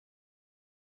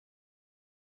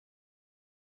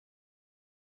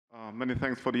Many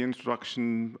thanks for the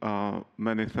introduction.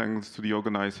 Many thanks to the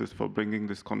organizers for bringing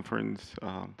this conference,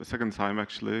 the second time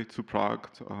actually, to Prague,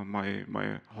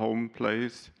 my home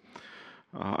place.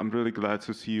 I'm really glad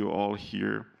to see you all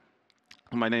here.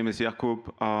 My name is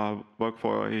Jakub. I work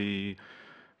for a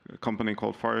company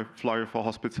called Flyer for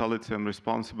Hospitality. I'm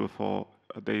responsible for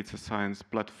a data science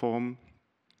platform.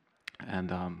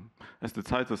 And as the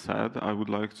title said, I would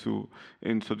like to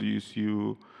introduce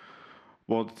you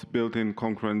what built-in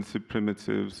concurrency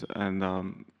primitives and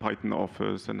Python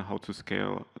offers and how to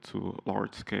scale to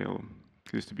large-scale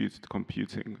distributed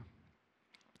computing.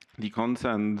 The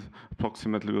content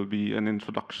approximately will be an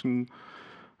introduction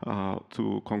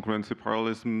to concurrency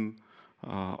parallelism.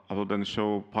 I will then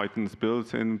show Python's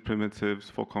built-in primitives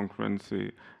for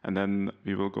concurrency, and then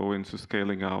we will go into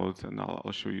scaling out, and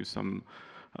I'll show you some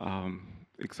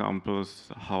examples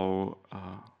how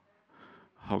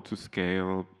to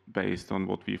scale based on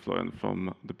what we've learned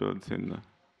from the built-in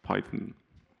Python.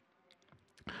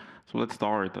 So let's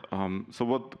start. So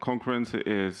what concurrency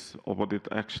is, or what it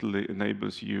actually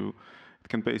enables you, it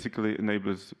can basically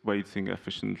enable waiting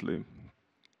efficiently.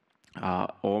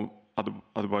 Or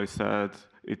otherwise said,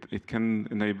 it can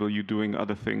enable you doing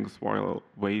other things while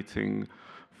waiting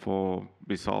for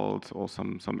results or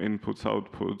some inputs,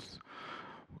 outputs.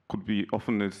 Could be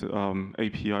often it's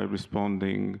API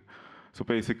responding. So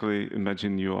basically,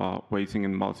 imagine you are waiting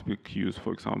in multiple queues,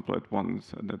 for example, at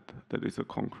once, and that is a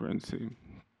concurrency.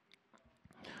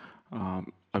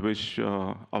 I wish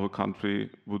our country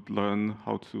would learn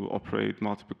how to operate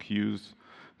multiple queues.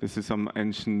 This is some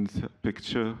ancient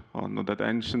picture, or not that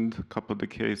ancient, a couple of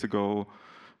decades ago,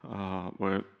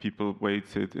 where people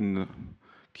waited in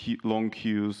long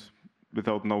queues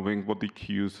without knowing what the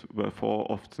queues were for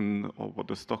often, or what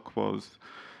the stock was,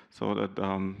 so that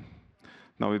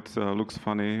now it looks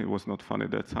funny. It was not funny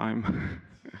that time.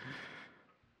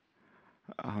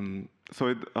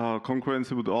 So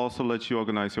concurrency would also let you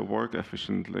organize your work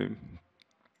efficiently.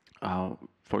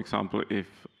 For example, if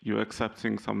you're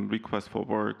accepting some request for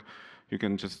work, you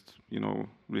can just,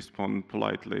 respond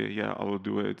politely, yeah, I will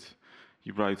do it.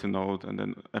 You write a note, and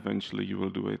then eventually you will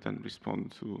do it and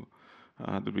respond to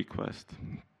the request.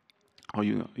 Or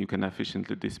you can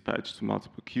efficiently dispatch to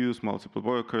multiple queues, multiple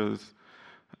workers,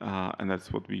 and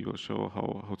that's what we will show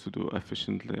how to do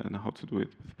efficiently and how to do it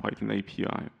with Python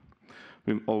API.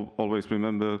 We always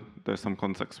remember there's some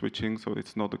context switching, so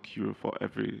it's not a cure for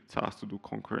every task to do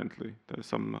concurrently. There's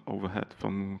some overhead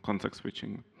from context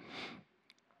switching.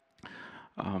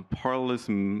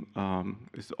 Parallelism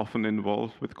is often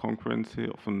involved with concurrency,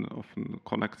 often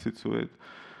connected to it.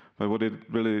 But what it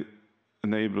really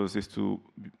enables is to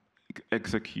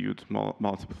execute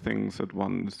multiple things at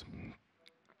once.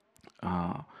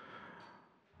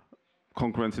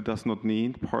 Concurrency does not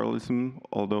need parallelism,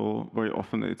 although very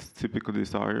often it's typically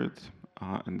desired.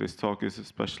 And this talk is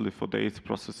especially for data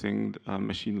processing,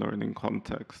 machine learning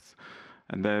contexts.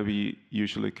 And there we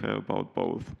usually care about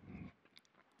both.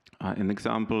 An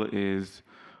example is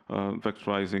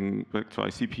vectorized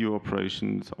CPU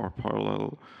operations are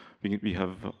parallel. We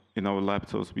have, in our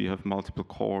laptops, we have multiple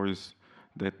cores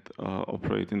that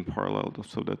operate in parallel.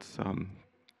 So that's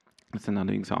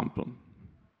another example.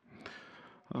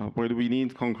 Where do we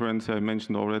need concurrency? I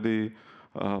mentioned already,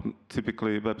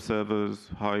 typically web servers,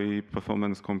 high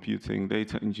performance computing,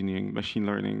 data engineering, machine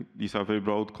learning. These are very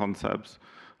broad concepts.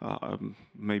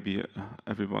 Maybe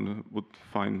everyone would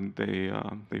find their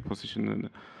position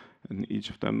in each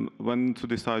of them. When to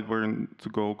decide where to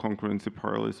go concurrency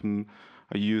parallelism,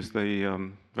 I used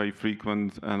a very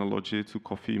frequent analogy to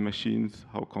coffee machines,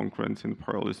 how concurrency and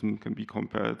parallelism can be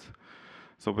compared.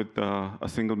 So with a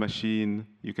single machine,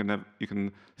 you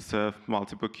can serve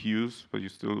multiple queues, but you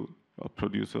still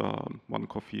produce one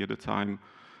coffee at a time.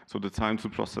 So the time to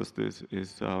process this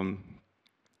is,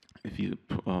 if you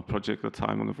project the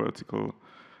time on a vertical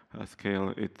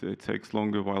scale, it takes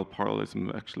longer, while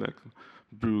parallelism actually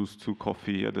brews two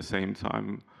coffee at the same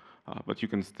time. But you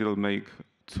can still make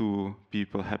two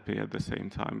people happy at the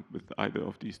same time with either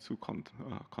of these two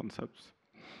concepts.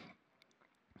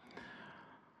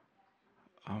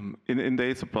 In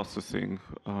data processing,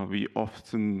 we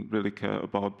often really care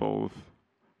about both.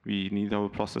 We need our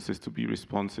processes to be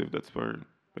responsive. That's where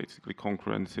basically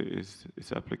concurrency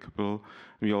is applicable.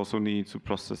 We also need to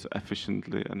process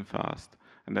efficiently and fast,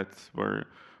 and that's where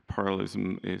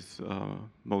parallelism is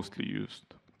mostly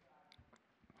used.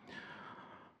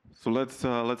 So let's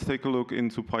take a look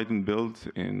into Python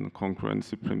built-in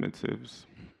concurrency primitives.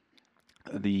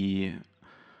 The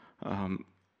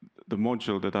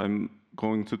module that I'm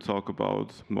going to talk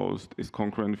about most is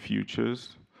concurrent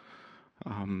futures.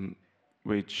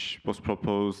 which was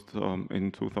proposed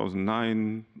in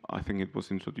 2009. I think it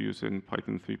was introduced in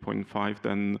Python 3.5.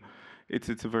 Then it's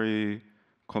a very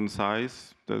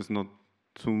concise. There's not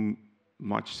too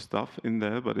much stuff in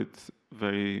there, but it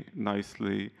very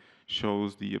nicely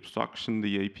shows the abstraction,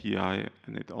 the API,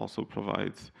 and it also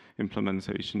provides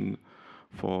implementation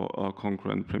for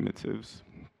concurrent primitives.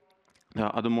 There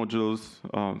are other modules,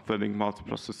 threading,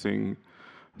 multiprocessing,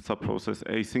 subprocess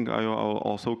async IO I'll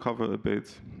also cover a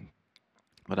bit,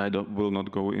 but I will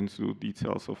not go into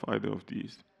details of either of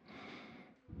these.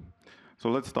 So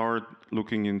let's start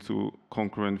looking into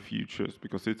concurrent futures,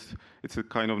 because it's a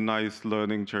kind of nice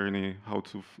learning journey how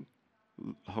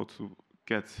to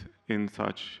get in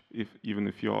touch, even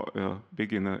if you're a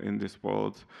beginner in this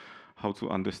world, how to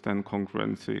understand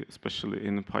concurrency, especially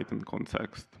in a Python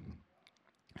context.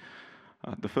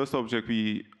 The first object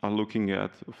we are looking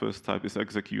at, the first type, is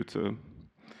executor.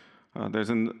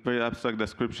 There's a very abstract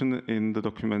description in the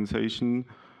documentation,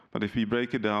 but if we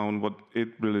break it down, what it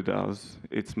really does,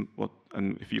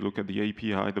 and if you look at the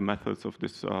API, the methods of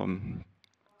this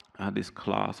this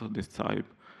class or this type,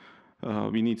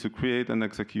 we need to create an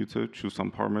executor, choose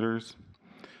some parameters.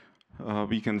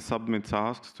 We can submit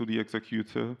tasks to the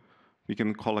executor. We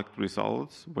can collect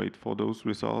results, wait for those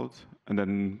results, and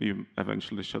then we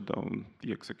eventually shut down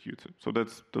the executor. So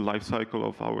that's the life cycle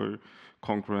of our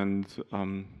concurrent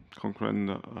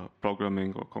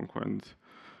programming or concurrent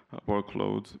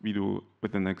workloads we do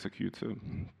with an executor.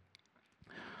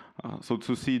 So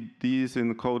to see these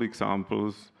in code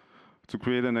examples, to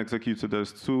create an executor,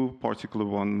 there's two particular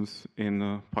ones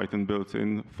in Python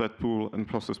built-in, thread pool and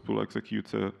process pool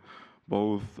executor.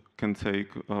 Both can take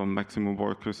maximum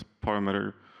workers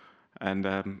parameter, and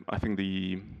I think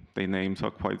their names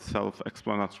are quite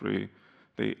self-explanatory.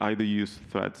 They either use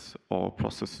threads or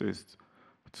processes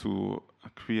to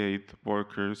create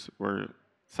workers where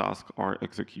tasks are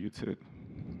executed.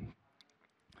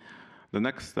 The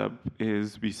next step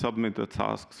is we submit the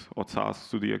tasks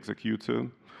to the executor.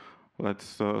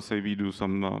 Let's say we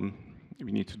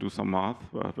need to do some math,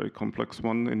 a very complex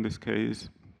one in this case.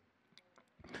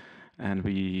 And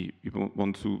we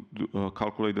want to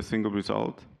calculate a single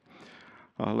result.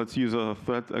 Let's use a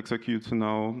thread executor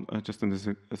now, just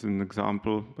as an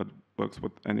example, but works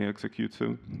with any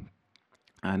executor.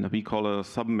 And we call a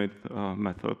submit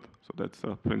method, so that's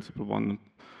a principal one.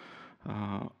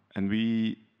 And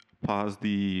we pass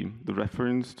the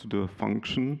reference to the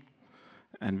function,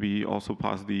 and we also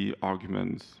pass the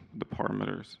arguments, the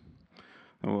parameters.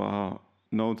 Now,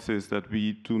 notice that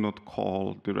we do not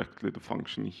call directly the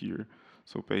function here.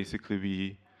 So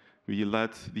basically, we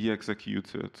let the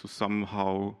executor to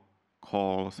somehow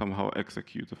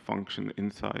execute a function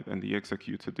inside, and the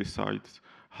executor decides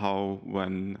how,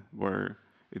 when, where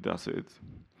it does it.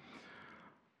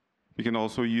 We can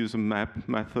also use a map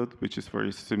method, which is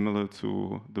very similar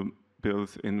to the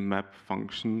built-in map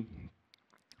function,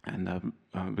 and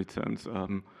returns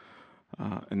an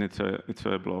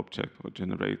iterable object or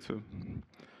generator.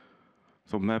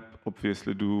 So map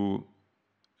obviously do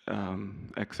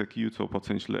execute or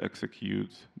potentially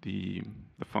execute the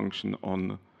function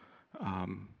on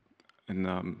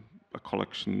a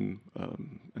collection,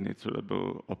 an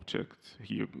iterable object.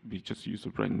 Here we just use a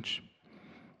range.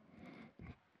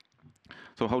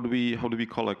 So how do we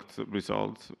collect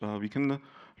results? We can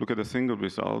look at a single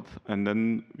result, and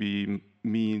then we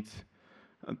meet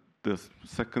the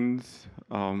second,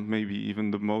 maybe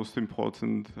even the most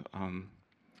important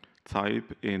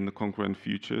type in concurrent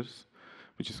futures,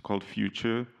 which is called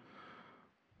future.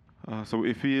 So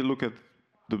if we look at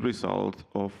the result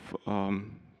of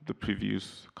the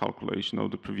previous calculation or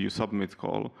the previous submit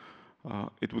call,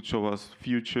 it would show us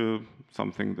future,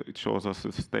 something that it shows us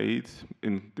a state.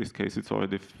 In this case, it's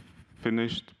already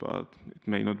finished, but it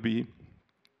may not be.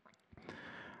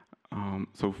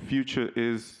 So future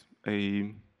is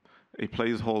a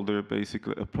placeholder,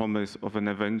 basically a promise of an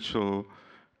eventual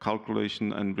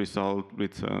calculation and result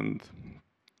returned.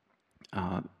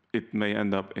 It may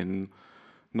end up in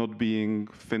not being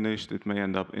finished, it may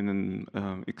end up in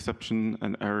an exception,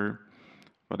 an error,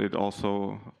 but it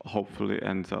also hopefully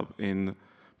ends up in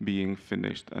being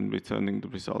finished and returning the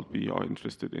result we are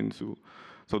interested into.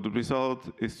 So the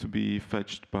result is to be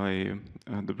fetched by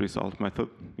the result method.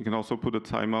 You can also put a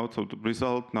timeout, so the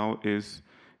result now is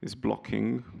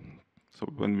blocking. So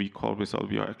when we call result,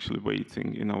 we are actually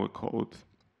waiting in our code.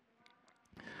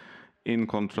 In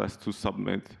contrast to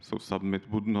submit, so submit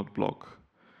would not block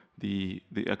the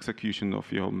execution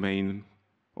of your main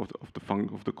of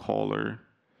the caller.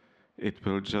 It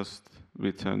will just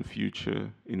return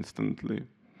future instantly.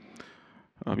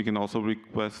 We can also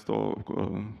request or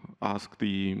ask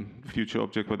the future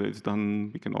object whether it's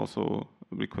done. We can also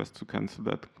request to cancel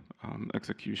that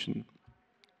execution.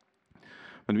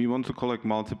 When we want to collect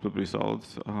multiple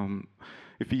results,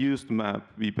 if we use the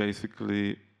map, we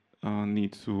basically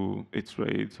need to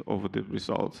iterate over the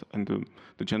results, and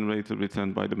the generator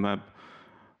returned by the map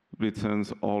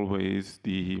returns always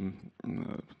the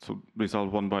so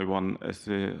result one by one as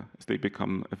they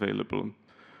become available.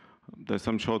 There's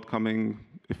some shortcoming.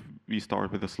 If we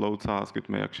start with a slow task, it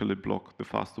may actually block the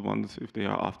faster ones if they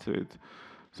are after it.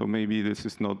 So maybe this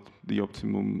is not the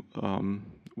optimum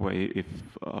way if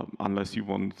unless you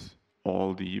want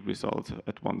all the results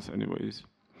at once anyways.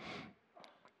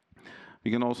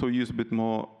 We can also use a bit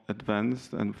more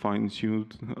advanced and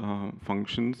fine-tuned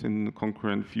functions in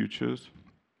concurrent futures.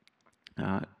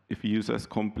 If we use as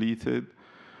completed,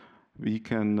 we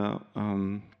can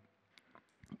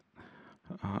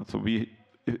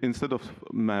instead of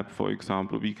map, for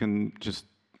example, we can just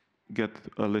get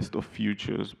a list of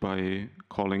futures by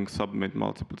calling submit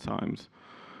multiple times,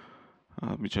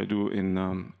 which I do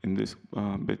in this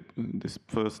this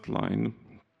first line.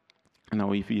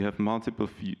 Now, if we have multiple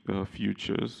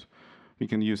futures, we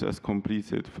can use as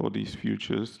completed for these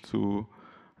futures to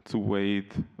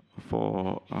wait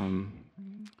for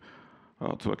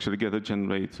to actually get a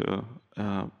generator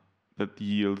that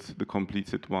yields the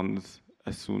completed ones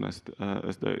as soon as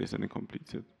there is any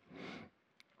completed.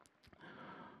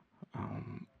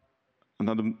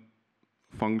 Another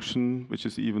function, which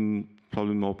is even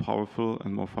probably more powerful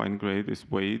and more fine-grained, is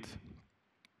wait.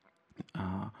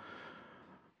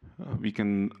 We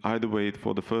can either wait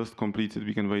for the first completed,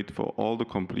 we can wait for all the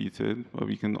completed, or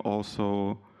we can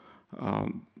also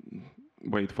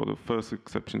wait for the first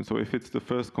exception. So if it's the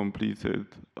first completed,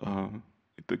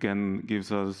 it again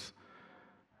gives us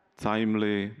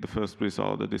timely the first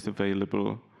result that is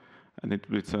available, and it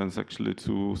returns actually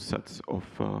two sets of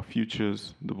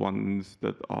futures, the ones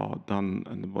that are done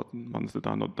and the ones that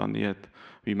are not done yet.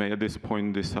 We may at this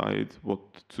point decide what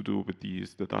to do with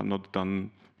these that are not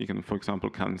done. We can, for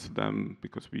example, cancel them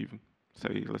because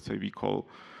let's say we call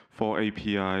 4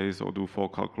 APIs or do 4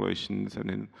 calculations, and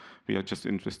then we are just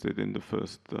interested in the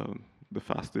first, the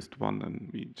fastest one,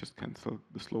 and we just cancel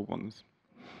the slow ones.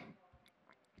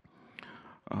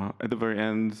 At the very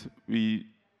end, we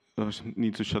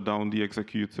need to shut down the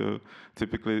executor.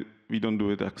 Typically, we don't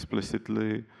do it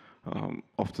explicitly.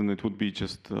 Often it would be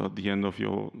just the end of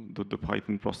the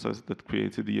Python process that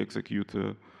created the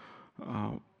executor.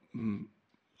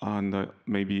 And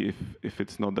maybe if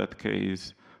it's not that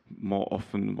case, more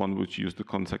often one would use the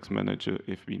context manager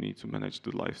if we need to manage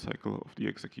the lifecycle of the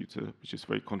executor, which is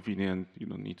very convenient. You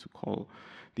don't need to call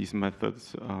these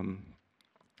methods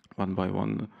one by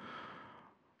one.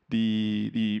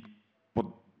 What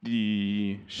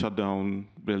the shutdown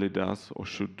really does or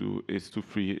should do is to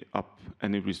free up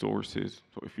any resources.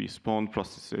 So if we spawn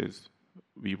processes,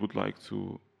 we would like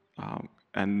to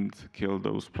kill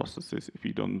those processes if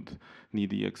we don't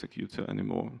need the executor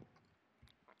anymore.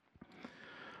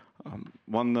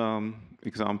 One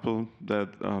example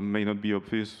that may not be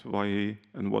obvious why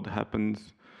and what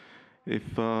happens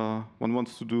if one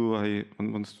wants to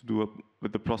do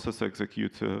with the process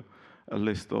executor a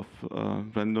list of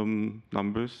random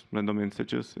numbers, random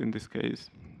integers in this case.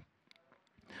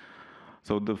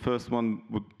 So the first one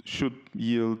should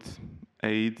yield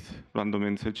 8 random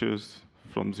integers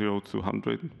from 0 to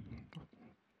 100.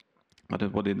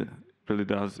 But what it really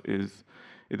does is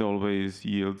it always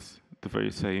yields the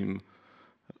very same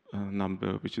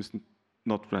number, which is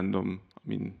not random. I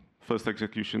mean, first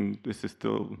execution, this is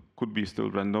could be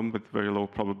still random with very low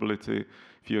probability.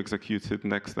 If you execute it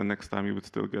next and next time, you would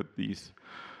still get these.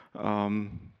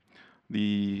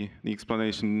 The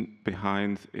explanation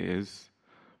behind is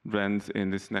rand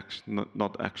in is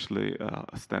not actually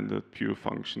a standard pure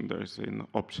function. There's an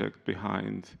object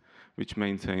behind which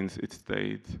maintains its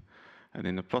state. And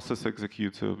in a process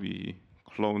executor, we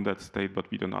clone that state, but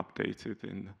we don't update it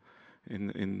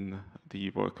in the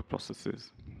worker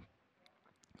processes.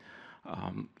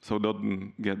 So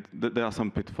there are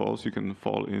some pitfalls you can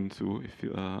fall into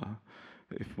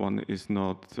if one is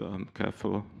not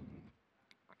careful.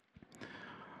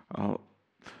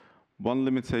 One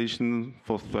limitation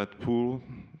for thread pool,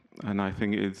 and I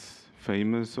think it's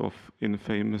famous or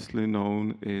infamously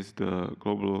known, is the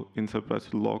global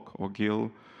interpret lock or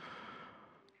GIL.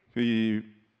 You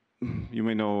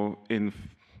may know in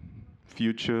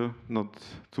future, not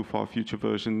too far future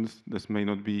versions, this may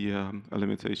not be a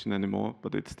limitation anymore,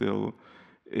 but it still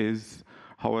is.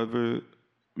 However,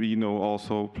 we know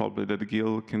also probably that the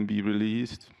GIL can be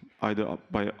released either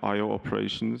by I/O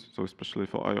operations, so especially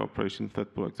for I/O operations,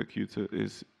 thread pool executor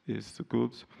is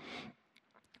good,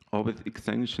 or with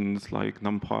extensions like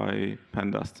NumPy,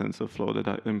 Pandas, TensorFlow that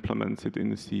are implemented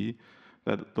in C,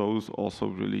 that those also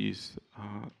release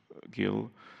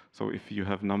GIL. So if you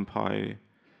have NumPy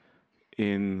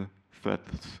in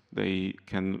threads, they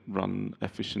can run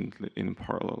efficiently in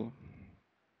parallel.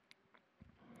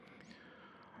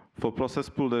 For process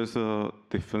pool, there's a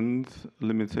different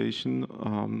limitation,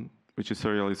 which is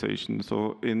serialization.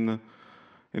 So in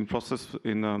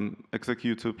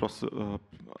executor process,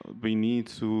 we need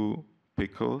to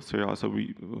pickle serialize. So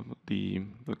the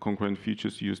concurrent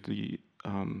futures use the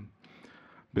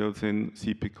built-in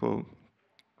cpickle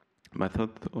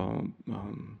method or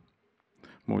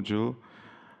module.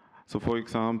 So for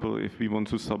example, if we want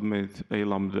to submit a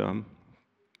lambda,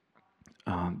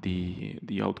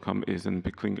 the outcome is an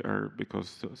pickling error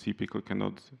because cpickle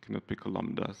cannot pickle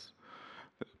lambdas.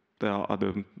 There are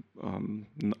other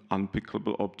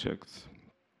unpickable objects.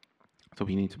 So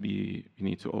we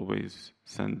need to always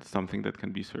send something that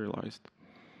can be serialized.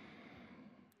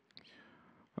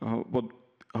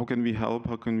 How can we help?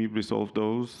 How can we resolve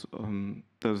those?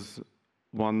 There's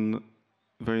one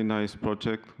very nice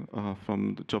project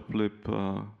from the joblib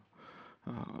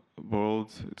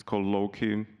world. It's called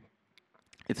Loki.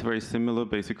 It's very similar,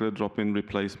 basically a drop-in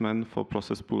replacement for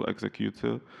process pool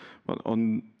executor, but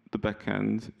on the back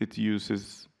end, it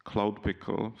uses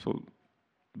CloudPickle. So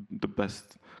the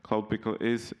best CloudPickle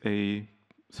is a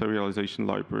serialization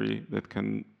library that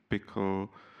can pickle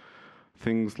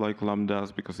things like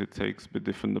lambdas because it takes a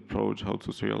different approach how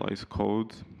to serialize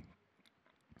code.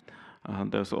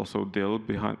 There's also DIL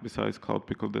besides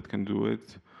CloudPickle that can do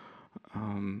it.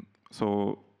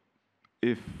 So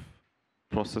if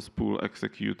process pool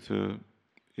executor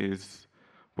is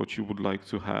what you would like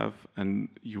to have and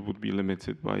you would be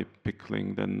limited by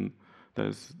pickling, then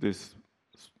there's this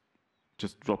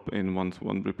just drop in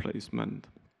one-to-one replacement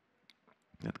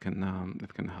that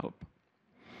can help.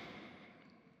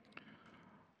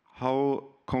 How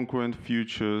concurrent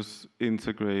futures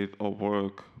integrate or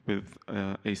work with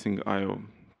async IO.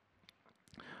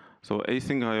 So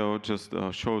async IO, just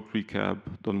a short recap,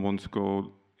 don't want to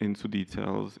go into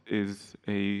details, is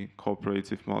a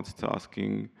cooperative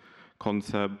multitasking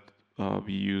concept.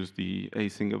 We use the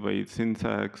async await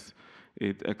syntax.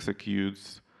 It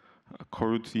executes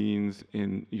coroutines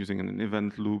in using an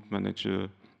event loop manager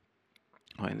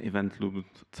or an event loop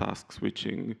task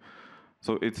switching.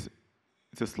 So it's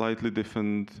a slightly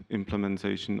different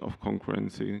implementation of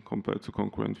concurrency compared to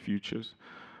concurrent futures.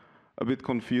 A bit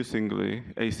confusingly,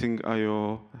 async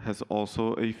IO has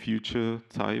also a future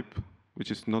type, which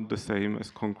is not the same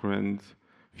as concurrent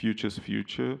futures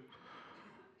future.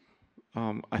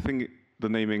 I think the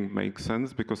naming makes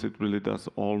sense because it really does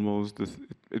almost this.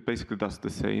 It basically does the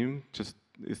same, just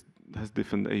it has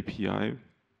different API,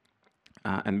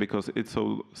 and because it's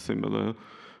so similar,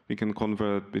 we can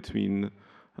convert between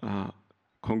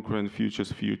concurrent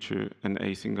futures future and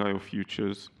async IO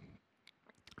futures,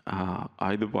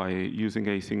 either by using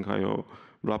async IO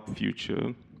wrap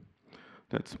future.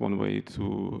 That's one way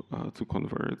to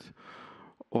convert,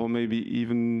 or maybe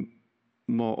even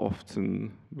more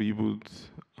often we would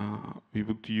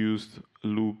use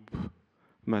loop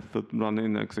method run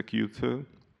in executor.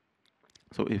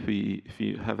 So if we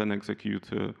have an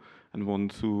executor and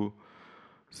want to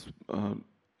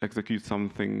execute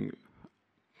something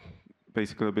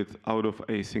basically a bit out of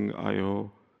async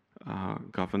IO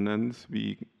governance,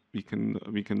 we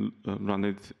can run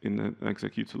it in an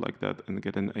executor like that and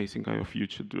get an async IO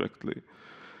future directly.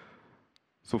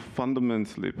 So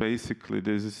fundamentally, basically,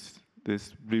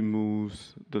 this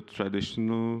removes the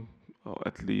traditional, or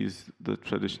at least the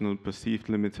traditional perceived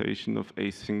limitation of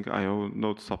async IO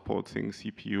not supporting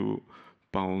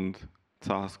CPU-bound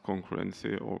task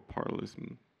concurrency or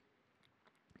parallelism.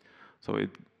 So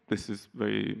this is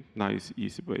very nice,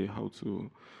 easy way how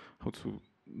to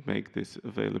make this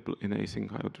available in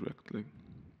async IO directly.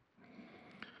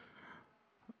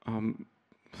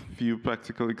 Few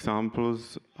practical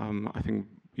examples. I think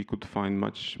we could find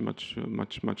much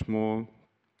more.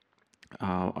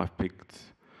 I've picked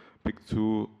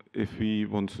two. If we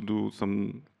want to do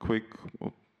some quick,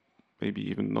 or maybe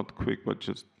even not quick, but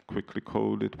just quickly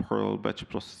coded parallel batch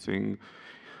processing,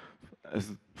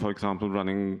 as for example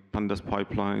running pandas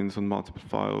pipelines on multiple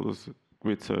files,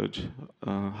 grid search,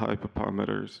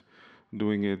 hyperparameters,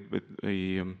 doing it with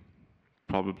a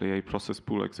probably a process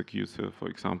pool executor, for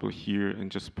example, here,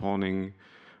 and just spawning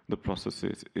the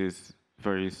processes is a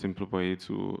very simple way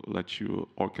to let you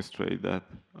orchestrate that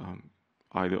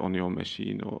either on your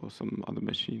machine or some other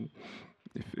machine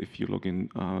if you log in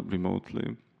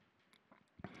remotely.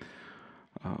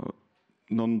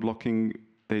 Non-blocking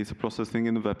data processing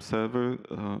in a web server.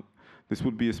 This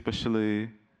would be especially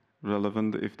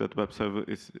relevant if that web server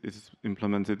is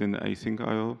implemented in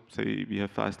asyncio. Say we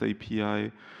have fast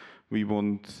API, we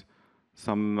want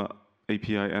some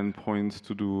API endpoints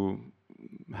to do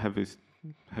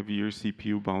heavier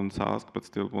CPU-bound task, but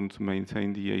still want to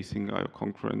maintain the asyncio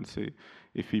concurrency.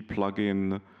 If we plug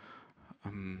in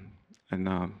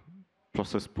a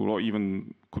process pool, or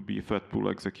even could be a thread pool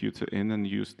executor in, and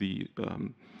use the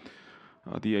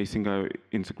asyncio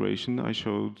integration I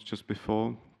showed just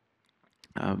before,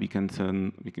 we can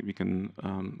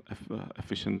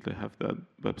efficiently have that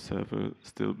web server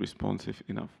still responsive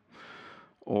enough.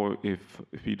 Or if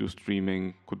we do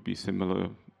streaming, could be similar.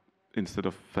 Instead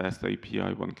of fast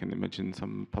API, one can imagine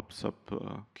some pops up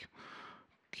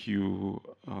queue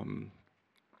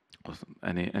or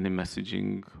any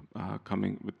messaging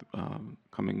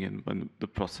coming in when the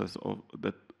process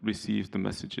that receives the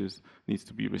messages needs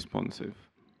to be responsive.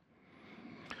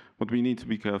 What we need to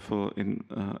be careful in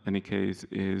any case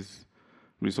is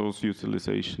resource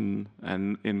utilization,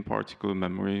 and in particular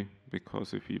memory,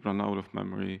 because if we run out of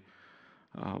memory,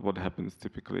 what happens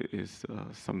typically is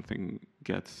something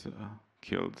gets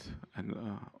killed, and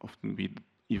often we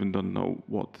even don't know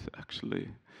what actually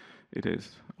it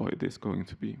is or it is going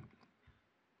to be.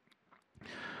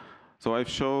 So I've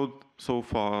showed so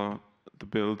far the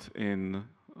built-in,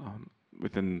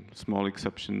 within small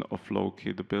exception of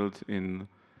Loki, the built-in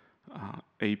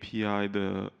API,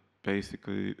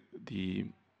 basically the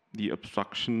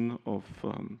abstraction of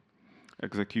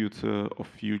executor, of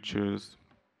futures,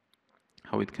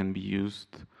 how it can be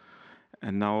used.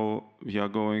 And now we are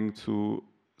going to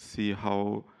see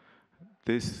how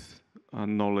this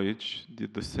knowledge,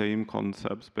 the same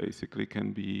concepts basically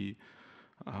can be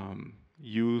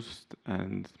used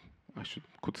and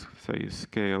could say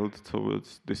scaled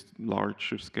towards this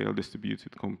larger scale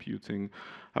distributed computing.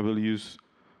 I will use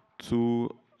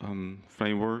two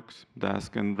frameworks,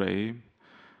 Dask and Ray.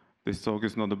 This talk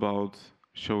is not about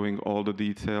showing all the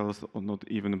details, or not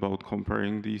even about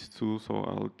comparing these two, so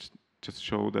I'll just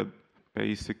show that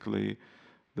basically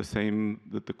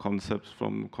the concepts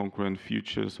from concurrent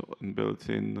futures and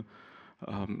built-in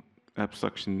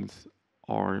abstractions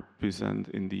are present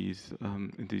in these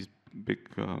big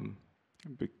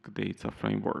data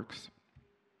frameworks.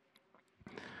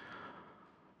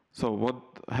 So what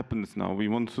happens now? We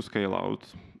want to scale out.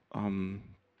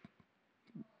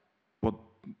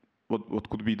 What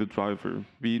could be the driver?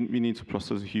 We need to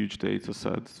process huge data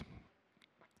sets.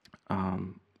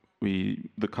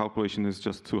 The calculation is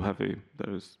just too heavy.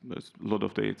 There's a lot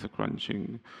of data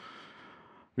crunching.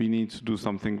 We need to do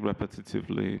something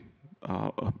repetitively,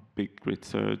 a big grid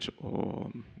search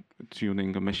or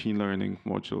tuning a machine learning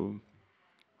module.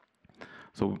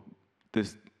 So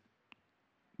this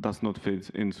does not fit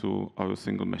into our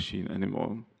single machine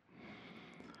anymore.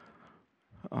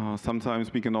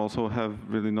 Sometimes we can also have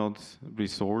really not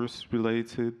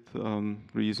resource-related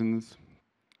reasons.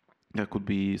 There could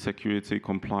be security,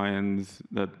 compliance,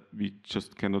 that we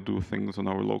just cannot do things on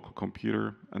our local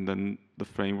computer, and then the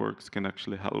frameworks can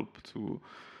actually help to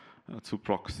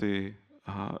proxy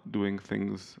doing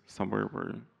things somewhere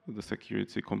where the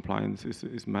security compliance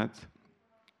is met.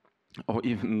 Or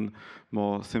even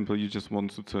more simple, you just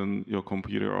want to turn your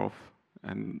computer off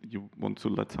and you want to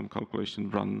let some calculation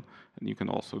run, and you can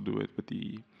also do it with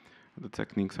the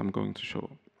techniques I'm going to show.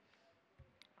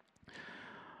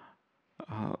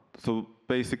 So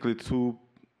basically two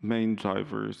main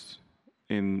drivers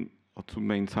or two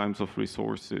main types of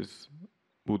resources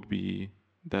would be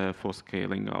there for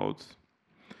scaling out,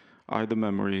 either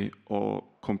memory or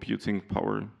computing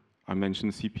power. I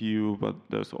mentioned CPU, but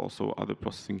there's also other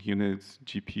processing units,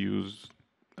 GPUs,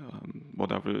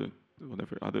 whatever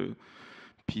other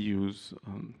PUs.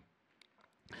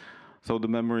 So the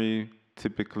memory,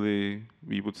 typically,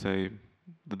 we would say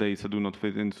the data do not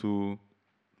fit into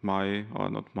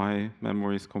not my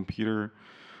memory's computer.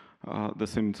 The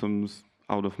symptoms: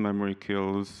 out of memory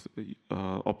kills,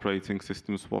 operating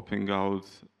system swapping out,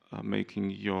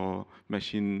 making your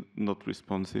machine not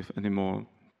responsive anymore.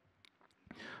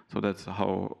 So that's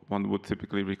how one would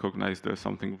typically recognize there's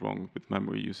something wrong with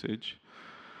memory usage.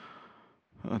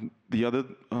 The other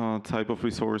type of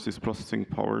resource is processing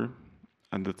power,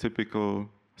 and the typical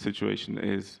situation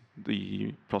is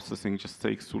the processing just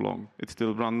takes too long. It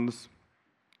still runs,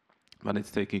 but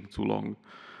it's taking too long.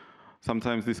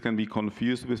 Sometimes this can be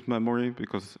confused with memory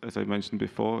because, as I mentioned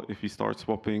before, if we start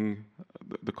swapping,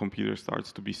 the computer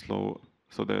starts to be slow.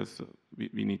 So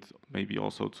we need maybe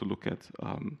also to look at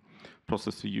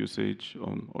processor usage,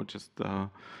 or just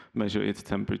measure its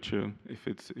temperature.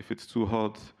 If it's too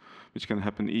hot, which can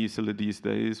happen easily these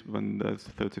days when there's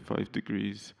 35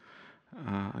 degrees.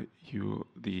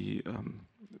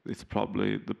 It's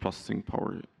probably the processing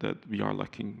power that we are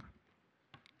lacking.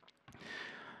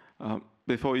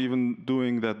 Before even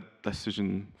doing that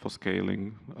decision for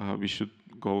scaling, we should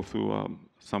go through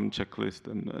some checklist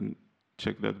and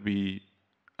check that we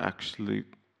actually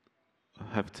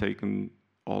have taken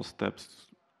all steps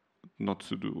not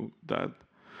to do that,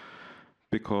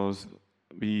 because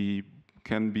we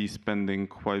can be spending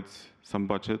quite some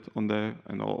budget on there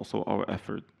and also our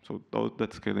effort. So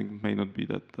that scaling may not be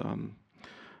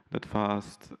that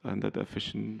fast and that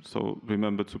efficient. So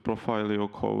remember to profile your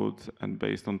code, and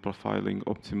based on profiling,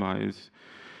 optimize.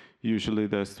 Usually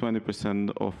there's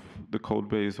 20% of the code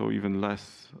base or even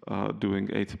less doing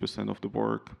 80% of the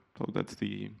work. So that's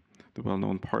the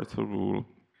well-known Parser rule.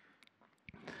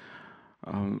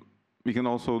 We can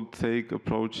also take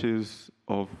approaches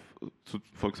of,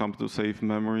 for example, to save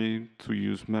memory, to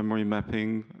use memory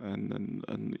mapping,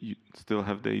 and you still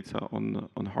have data on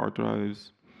hard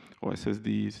drives or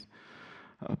SSDs,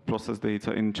 process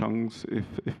data in chunks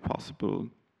if possible.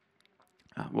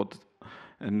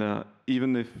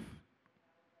 Even if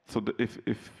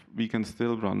we can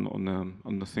still run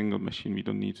on a single machine, we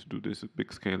don't need to do this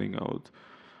big scaling out.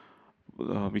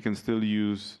 We can still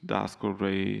use Dask or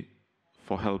Ray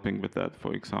for helping with that.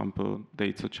 For example,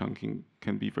 data chunking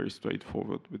can be very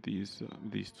straightforward with these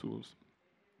tools.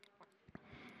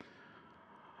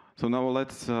 So now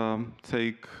let's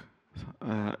take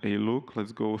a look.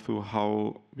 Let's go through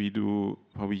how we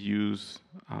use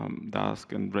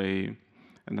Dask and Ray.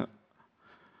 And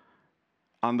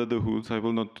under the hoods, I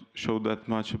will not show that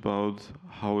much about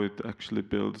how it actually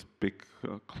builds big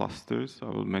clusters. I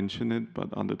will mention it, but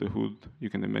under the hood,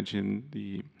 you can imagine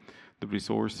the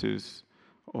resources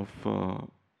of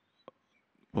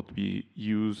what we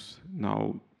use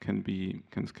now can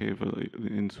scale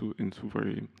into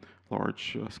very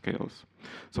large scales.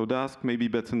 So Dask may be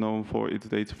better known for its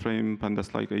data frame,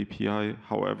 pandas-like API.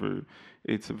 However,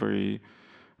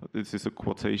 this is a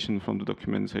quotation from the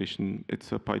documentation.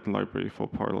 It's a Python library for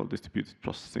parallel distributed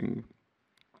processing,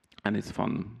 and it's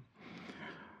fun.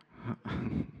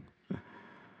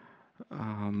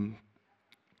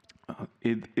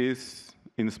 It is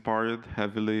inspired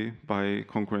heavily by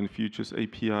concurrent.futures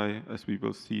API, as we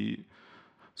will see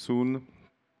soon,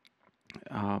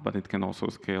 but it can also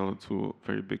scale to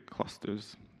very big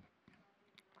clusters.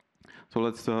 So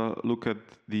let's look at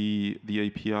the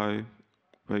API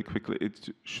very quickly. It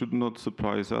should not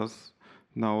surprise us.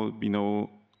 Now we know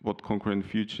what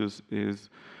concurrent.futures is.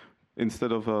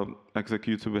 Instead of an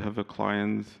executor, we have a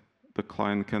client. The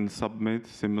client can submit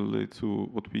similarly to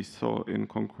what we saw in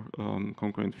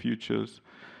concurrent.futures.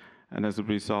 And as a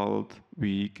result,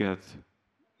 we get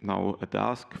now a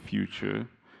Dask future,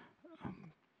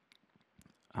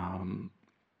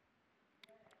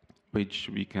 which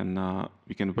we can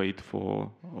wait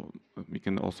for. We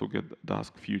can also get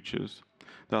Dask futures.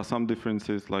 There are some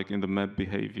differences, like in the map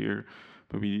behavior,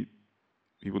 but we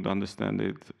would understand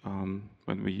it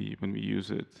when we use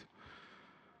it.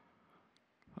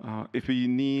 If we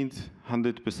need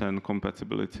 100%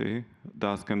 compatibility,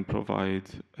 Dask can provide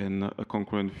in a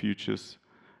concurrent.futures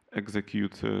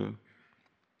executor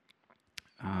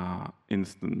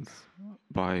instance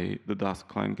by the Dask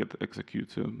client get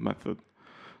executor method.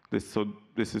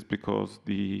 This is because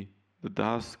the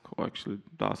Dask, or actually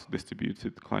Dask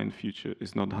distributed client future,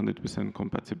 is not 100%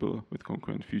 compatible with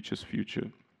concurrent.futures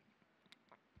future.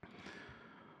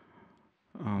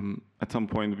 At some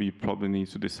point, we probably need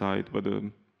to decide whether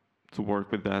to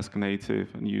work with Dask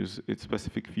native and use its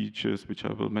specific features, which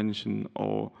I will mention,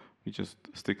 or we just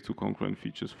stick to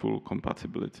concurrent.futures full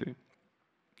compatibility.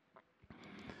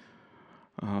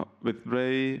 With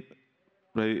Ray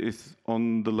is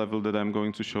on the level that I'm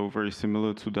going to show, very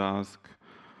similar to Dask.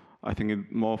 I think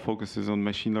it more focuses on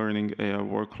machine learning AI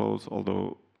workloads,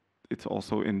 although it's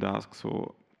also in Dask.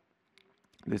 So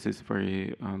this is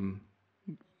very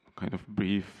kind of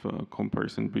brief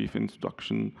comparison, brief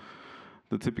introduction.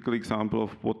 The typical example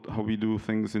of how we do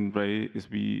things in Ray is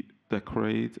we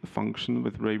decorate a function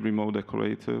with Ray remote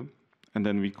decorator, and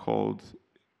then we called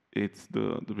it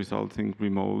the resulting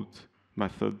remote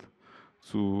method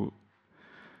to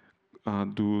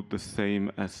do the same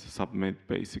as submit,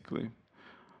 basically.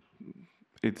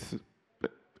 It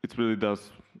really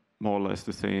does more or less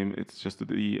the same. It's just that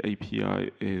the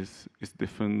API is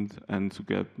different, and to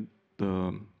get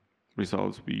the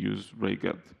results we use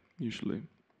RayGet usually.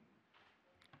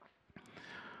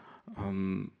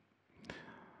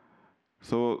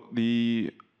 So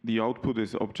the output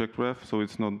is object ref, so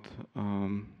it's not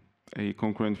a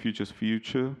concurrent.futures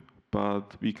future,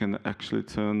 but we can actually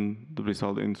turn the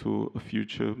result into a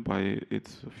future by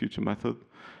its future method.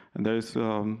 And there is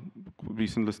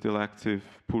recently still active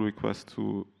pull request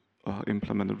to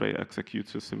implement array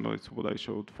executor similar to what I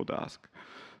showed for Dask.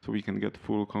 So we can get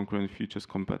full concurrent futures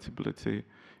compatibility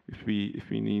if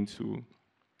we need to.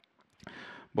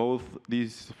 Both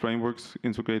these frameworks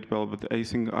integrate well with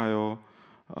async IO.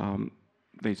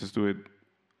 They just do it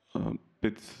a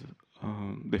bit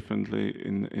differently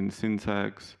in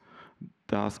syntax.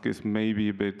 Dask is maybe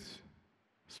a bit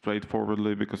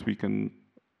straightforwardly because we can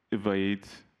evade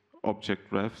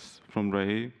object refs from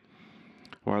Ray,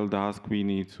 while Dask we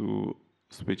need to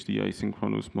switch the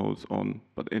asynchronous modes on.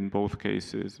 But in both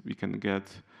cases, we can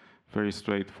get very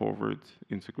straightforward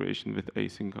integration with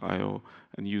async IO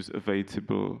and use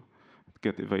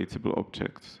get evadable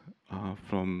objects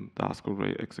from Dask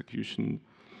array execution.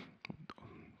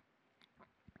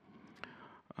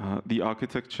 The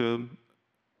architecture,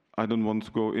 I don't want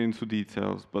to go into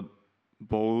details, but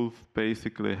both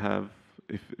basically have,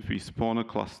 if we spawn a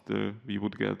cluster, we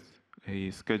would get a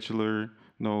scheduler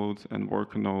node and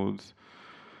worker nodes,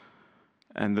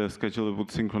 and the scheduler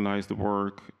would synchronize the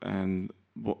work. And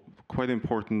quite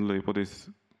importantly, what is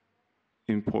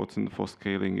important for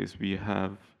scaling is we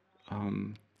have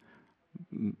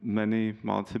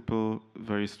multiple,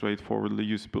 very straightforwardly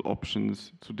usable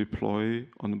options to deploy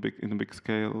on in a big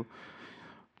scale.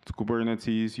 To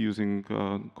Kubernetes using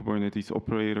Kubernetes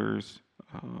operators,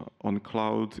 on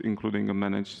cloud, including a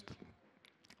managed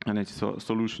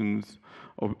solutions,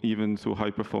 or even to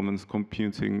high-performance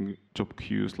computing job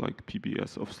queues like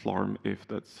PBS of Slarm, if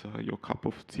that's your cup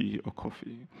of tea or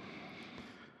coffee.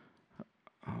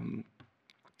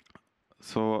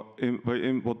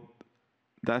 What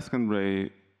Dask and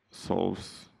Ray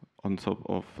solves on top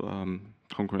of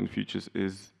concurrent futures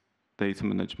is data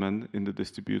management in the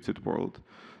distributed world.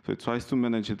 So it tries to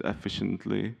manage it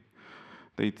efficiently.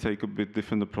 They take a bit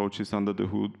different approaches under the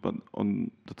hood, but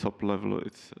on the top level,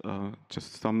 it's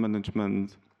just some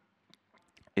management.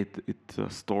 It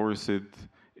stores it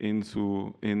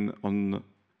on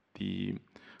the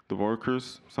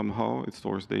workers somehow. It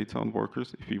stores data on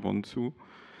workers if we want to,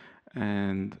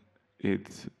 and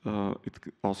it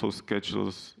also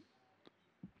schedules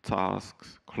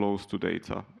tasks close to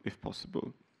data if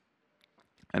possible.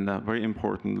 And very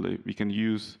importantly, we can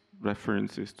use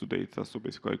references to data, so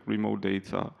basically like remote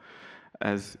data,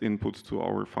 as inputs to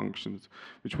our functions,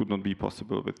 which would not be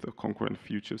possible with the concurrent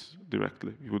futures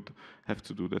directly. We would have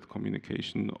to do that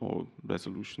communication or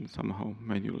resolution somehow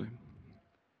manually.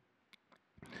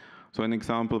 So an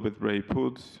example with Ray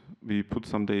put, we put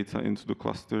some data into the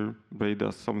cluster, Ray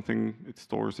does something, it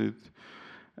stores it,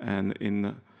 and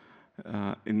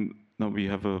now we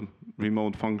have a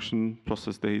remote function,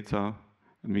 process data,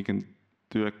 and we can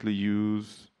directly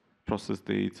use process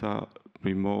data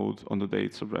remote on the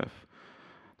data ref.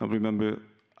 Now remember,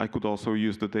 I could also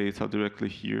use the data directly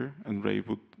here, and Ray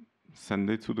would send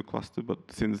it to the cluster,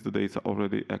 but since the data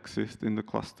already exists in the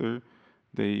cluster,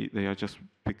 they are just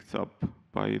picked up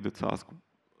by the task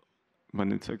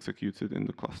when it's executed in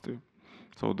the cluster.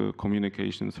 So the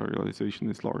communication serialization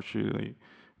is largely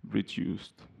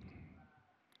reduced.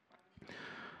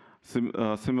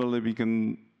 Similarly, we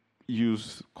can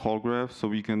use call graphs, so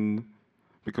we can,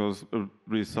 because a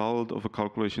result of a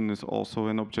calculation is also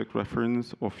an object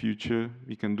reference or future,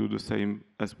 we can do the same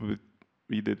as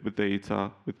we did with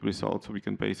data, with results, so we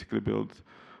can basically build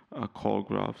call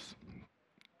graphs.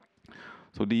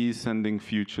 So these sending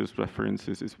futures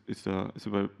references is a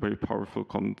very, very powerful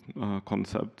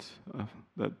concept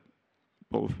that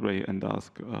both Ray and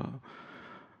Dask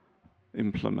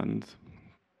implement.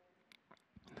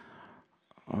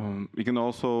 We can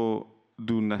also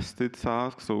do nested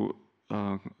tasks, so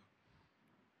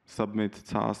submit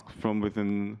tasks from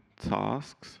within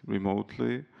tasks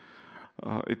remotely.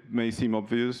 It may seem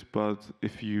obvious, but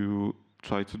if you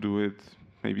try to do it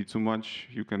maybe too much,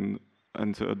 you can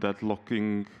enter a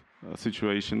deadlocking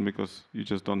situation because you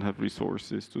just don't have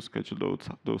resources to schedule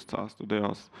those tasks.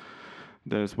 So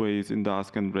there's ways in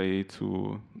Dask and Ray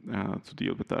to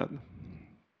deal with that.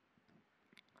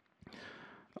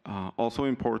 Also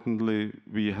importantly,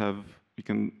 we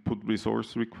can put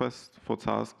resource requests for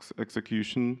tasks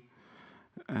execution.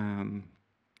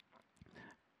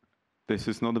 This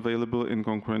is not available in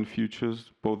concurrent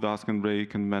futures. Both Dask and Ray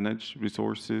can manage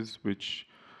resources, which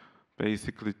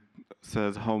basically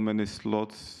says how many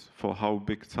slots for how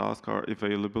big tasks are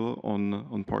available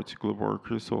on particular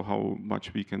workers, so how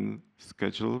much we can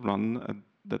run at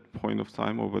that point of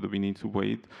time, or whether we need to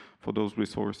wait for those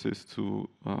resources to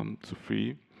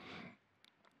free.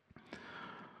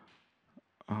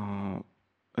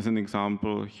 As an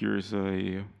example, here's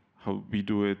a how we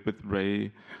do it with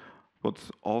Ray.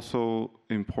 What's also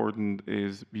important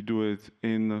is we do it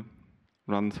in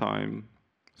runtime,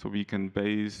 so we can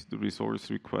base the resource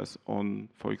request on,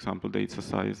 for example, data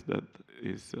size that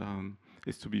is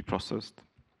to be processed.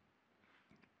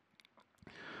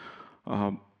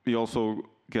 We also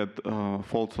get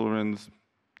fault tolerance.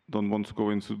 Don't want to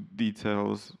go into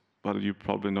details, but you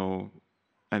probably know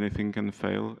anything can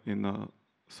fail in a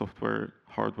software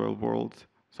hardware world.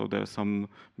 So there's some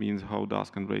means how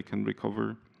Dask and Ray can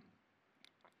recover.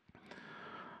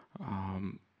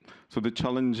 So the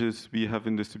challenges we have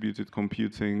in distributed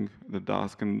computing, the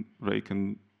Dask and Ray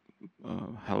can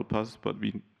help us, but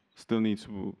we still need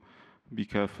to be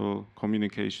careful.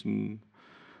 Communication,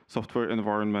 software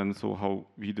environment, so how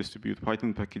we distribute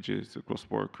Python packages across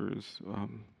workers.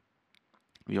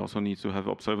 We also need to have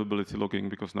observability logging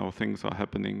because now things are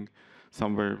happening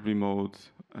somewhere remote,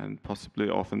 and possibly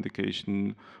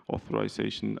authentication,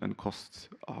 authorization, and costs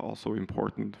are also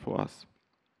important for us.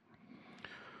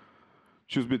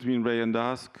 Choose between Ray and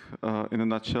Dask. In a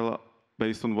nutshell,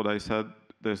 based on what I said,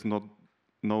 there's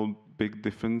no big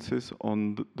differences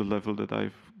on the level that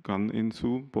I've gone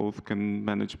into. Both can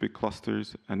manage big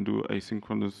clusters and do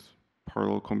asynchronous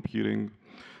parallel computing.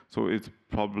 So it's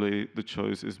probably the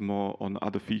choice is more on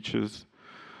other features,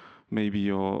 maybe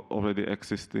your already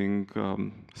existing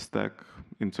stack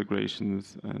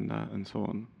integrations and so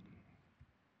on.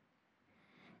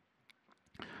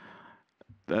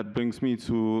 That brings me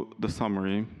to the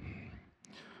summary.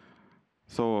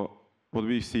 So what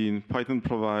we've seen, Python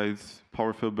provides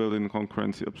powerful built-in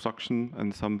concurrency abstraction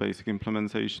and some basic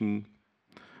implementation.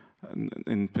 And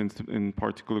in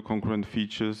particular, concurrent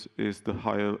features is the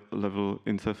higher level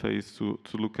interface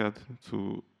to look at,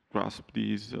 to grasp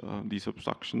these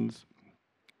abstractions.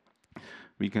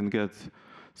 We can get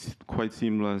quite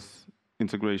seamless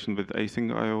integration with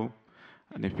asyncio.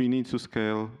 And if we need to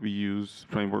scale, we use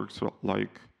frameworks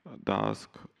like Dask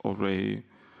or Ray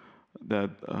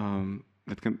that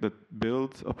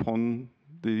build upon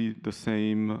the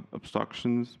same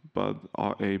abstractions, but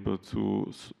are able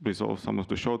to resolve some of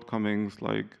the shortcomings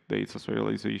like data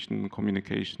serialization,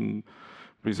 communication,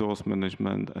 resource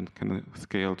management, and can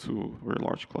scale to very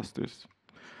large clusters.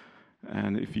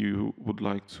 And if you would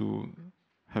like to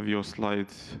have your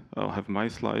slides, have my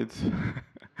slides,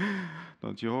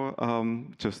 not your,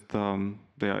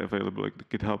 they are available at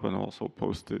GitHub and also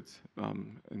posted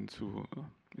into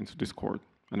Discord.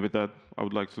 And with that, I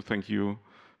would like to thank you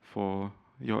for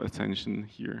your attention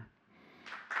here.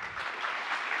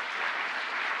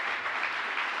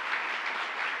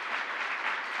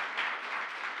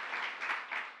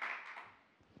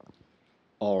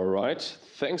 All right,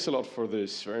 thanks a lot for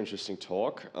this very interesting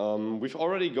talk. We've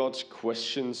already got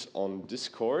questions on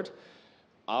Discord.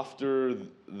 After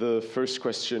the first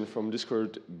question from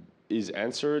Discord is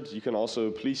answered, you can also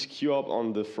please queue up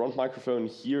on the front microphone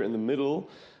here in the middle.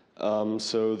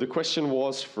 So the question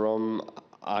was from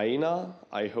Aina.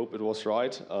 I hope it was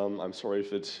right. I'm sorry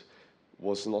if it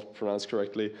was not pronounced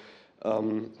correctly.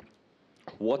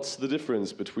 What's the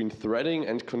difference between threading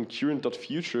and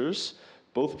concurrent.futures?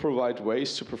 Both provide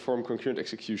ways to perform concurrent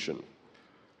execution.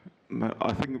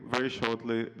 I think very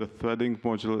shortly, the threading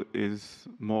module is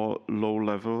more low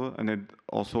level, and it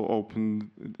also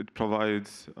it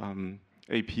provides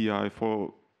API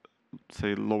for,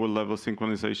 say, lower level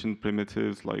synchronization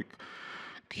primitives like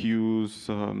queues,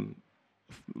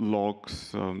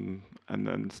 logs, and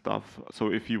then stuff.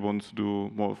 So if you want to do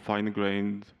more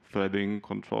fine-grained threading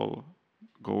control,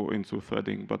 go into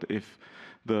threading. But if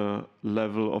the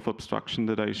level of abstraction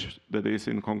that is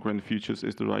in concurrent features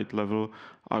is the right level,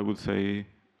 I would say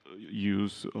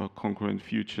use concurrent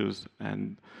features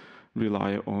and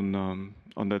rely on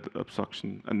that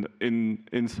abstraction. And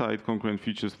inside concurrent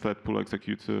features thread pool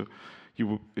executor,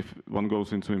 if one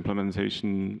goes into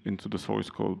implementation into the source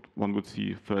code, one would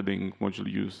see threading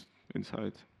module used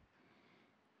inside.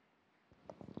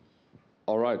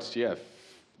 All right, yeah,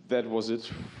 that was it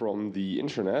from the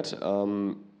internet.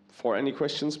 For any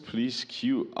questions, please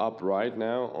queue up right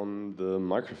now on the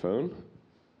microphone.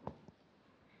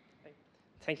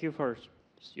 Thank you for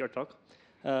your talk.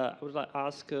 I would like to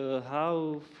ask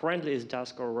how friendly is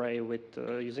Dask or Ray with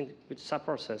using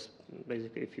subprocess,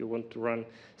 basically, if you want to run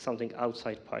something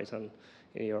outside Python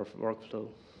in your workflow?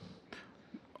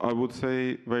 I would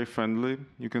say very friendly.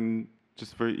 You can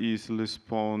just very easily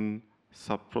spawn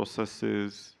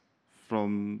subprocesses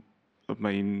from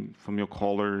your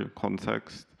caller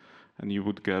context, and you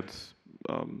would get,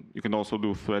 you can also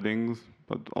do threadings,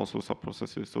 but also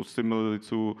subprocesses. So similarly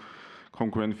to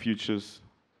concurrent features,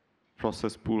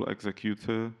 process pool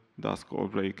executor, Dask or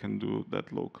Ray can do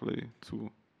that locally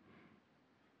too.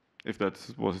 if that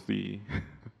was the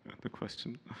the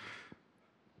question.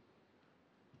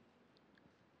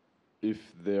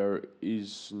 If there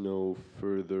is no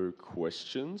further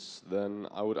questions, then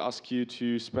I would ask you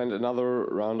to spend another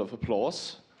round of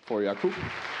applause for Jakub.